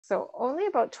So only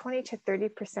about 20 to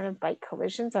 30% of bike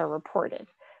collisions are reported.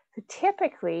 So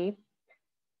typically,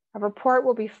 a report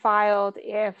will be filed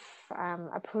if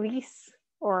a police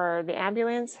or the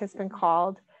ambulance has been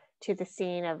called to the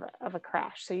scene of a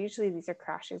crash. So usually these are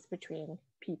crashes between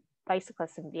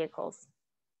bicyclists and vehicles.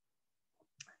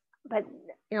 But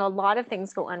you know, a lot of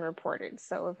things go unreported.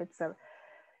 So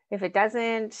if it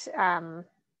doesn't,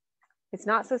 it's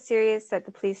not so serious that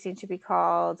the police need to be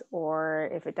called, or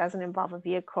if it doesn't involve a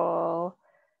vehicle,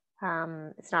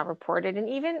 it's not reported. And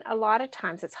even a lot of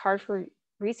times it's hard for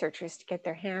researchers to get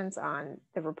their hands on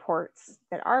the reports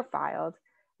that are filed,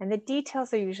 and the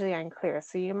details are usually unclear.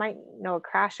 So you might know a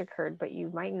crash occurred, but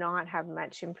you might not have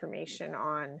much information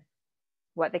on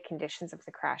what the conditions of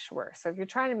the crash were. So if you're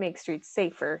trying to make streets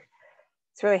safer,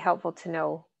 it's really helpful to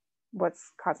know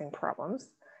what's causing problems.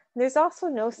 There's also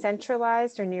no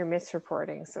centralized or near miss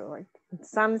reporting. So like in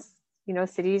some, you know,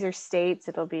 cities or states,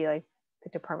 it'll be like the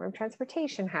Department of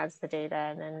Transportation has the data,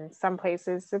 and then in some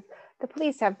places the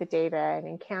police have the data, and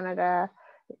in Canada,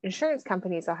 insurance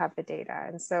companies will have the data.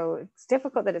 And so it's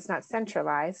difficult that it's not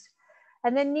centralized.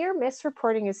 And then near miss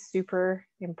reporting is super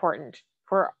important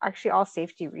for actually all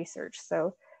safety research.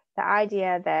 So the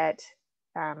idea that,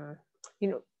 you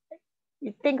know,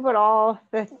 you think about all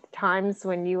the times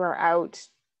when you are out,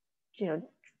 you know,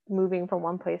 moving from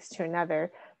one place to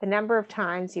another, the number of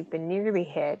times you've been nearly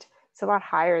hit, it's a lot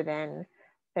higher than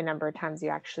the number of times you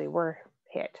actually were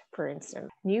hit, for instance.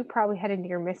 You probably had a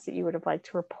near miss that you would have liked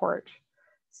to report.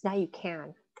 So now you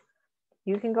can.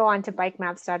 You can go on to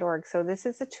BikeMaps.org. So this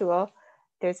is a tool.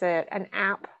 There's an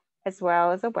app as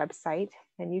well as a website,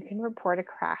 and you can report a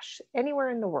crash anywhere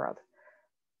in the world.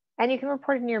 And you can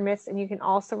report a near miss, and you can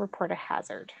also report a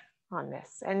hazard on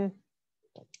this. And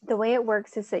the way it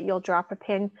works is that you'll drop a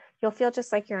pin. You'll feel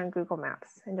just like you're on Google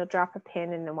Maps, and you'll drop a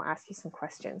pin, and then we'll ask you some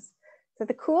questions. So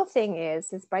the cool thing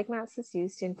is BikeMaps is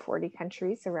used in 40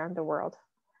 countries around the world,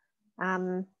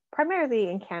 primarily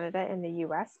in Canada and the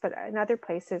US, but in other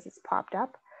places it's popped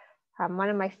up. One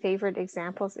of my favorite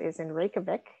examples is in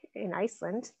Reykjavik in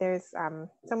Iceland. There's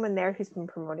someone there who's been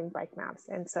promoting BikeMaps.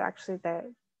 And so actually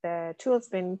the tool has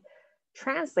been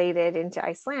translated into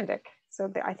Icelandic.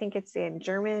 So I think it's in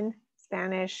German,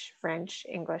 Spanish, French,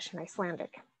 English, and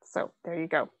Icelandic. So there you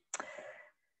go.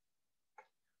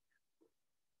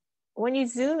 When you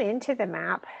zoom into the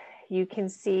map, you can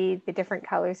see the different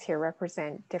colors here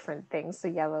represent different things. So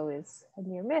yellow is a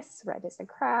near miss, red is a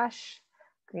crash,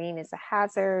 green is a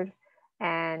hazard.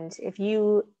 And if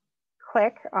you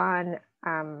click on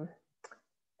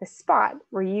the spot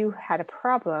where you had a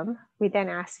problem, we then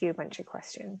ask you a bunch of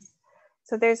questions.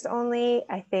 So there's only,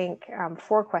 I think,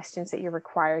 4 questions that you're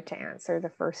required to answer, the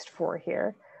first 4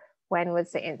 here. When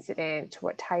was the incident?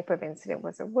 What type of incident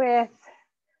was it with?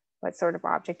 What sort of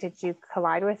object did you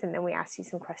collide with? And then we ask you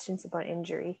some questions about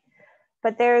injury.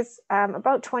 But there's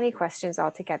about 20 questions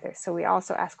altogether. So we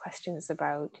also ask questions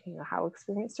about, you know, how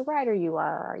experienced a rider you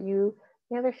are. Are you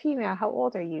another female? How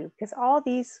old are you? Because all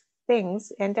these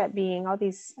things end up being, all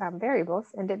these variables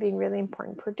end up being really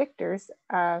important predictors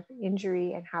of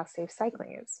injury and how safe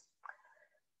cycling is.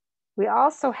 We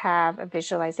also have a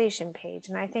visualization page.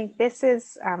 And I think this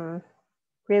is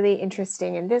really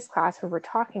interesting in this class where we're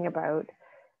talking about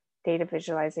data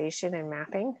visualization and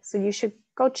mapping. So you should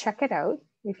go check it out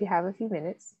if you have a few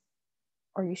minutes,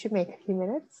 or you should make a few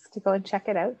minutes to go and check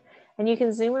it out. And you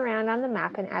can zoom around on the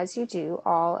map, and as you do,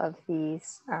 all of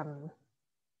these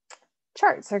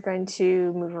charts are going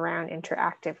to move around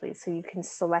interactively, so you can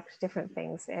select different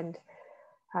things. And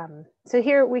so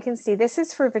here we can see this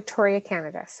is for Victoria,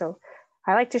 Canada. So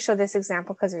I like to show this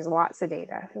example because there's lots of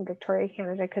data from Victoria,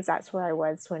 Canada, because that's where I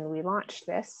was when we launched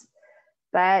this.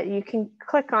 But you can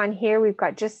click on here, we've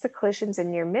got just the collisions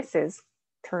and near misses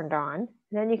turned on. And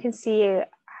then you can see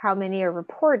how many are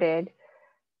reported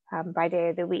by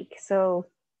day of the week. So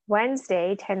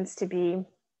Wednesday tends to be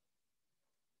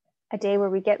a day where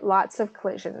we get lots of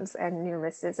collisions and near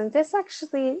misses. And this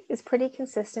actually is pretty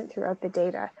consistent throughout the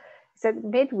data. So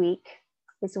midweek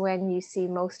is when you see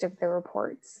most of the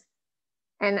reports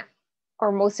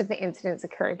or most of the incidents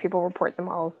occurring. People report them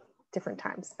all different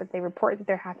times, but they report that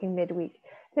they're happening midweek.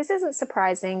 This isn't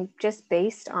surprising, just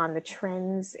based on the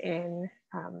trends in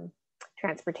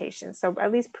transportation. So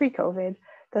at least pre-COVID,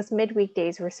 those midweek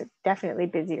days were definitely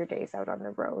busier days out on the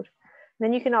road. And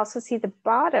then you can also see the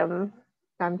bottom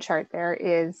chart there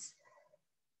is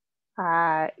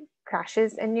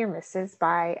crashes and near misses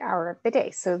by hour of the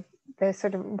day. So the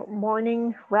sort of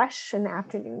morning rush and the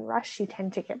afternoon rush, you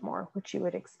tend to get more, which you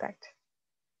would expect.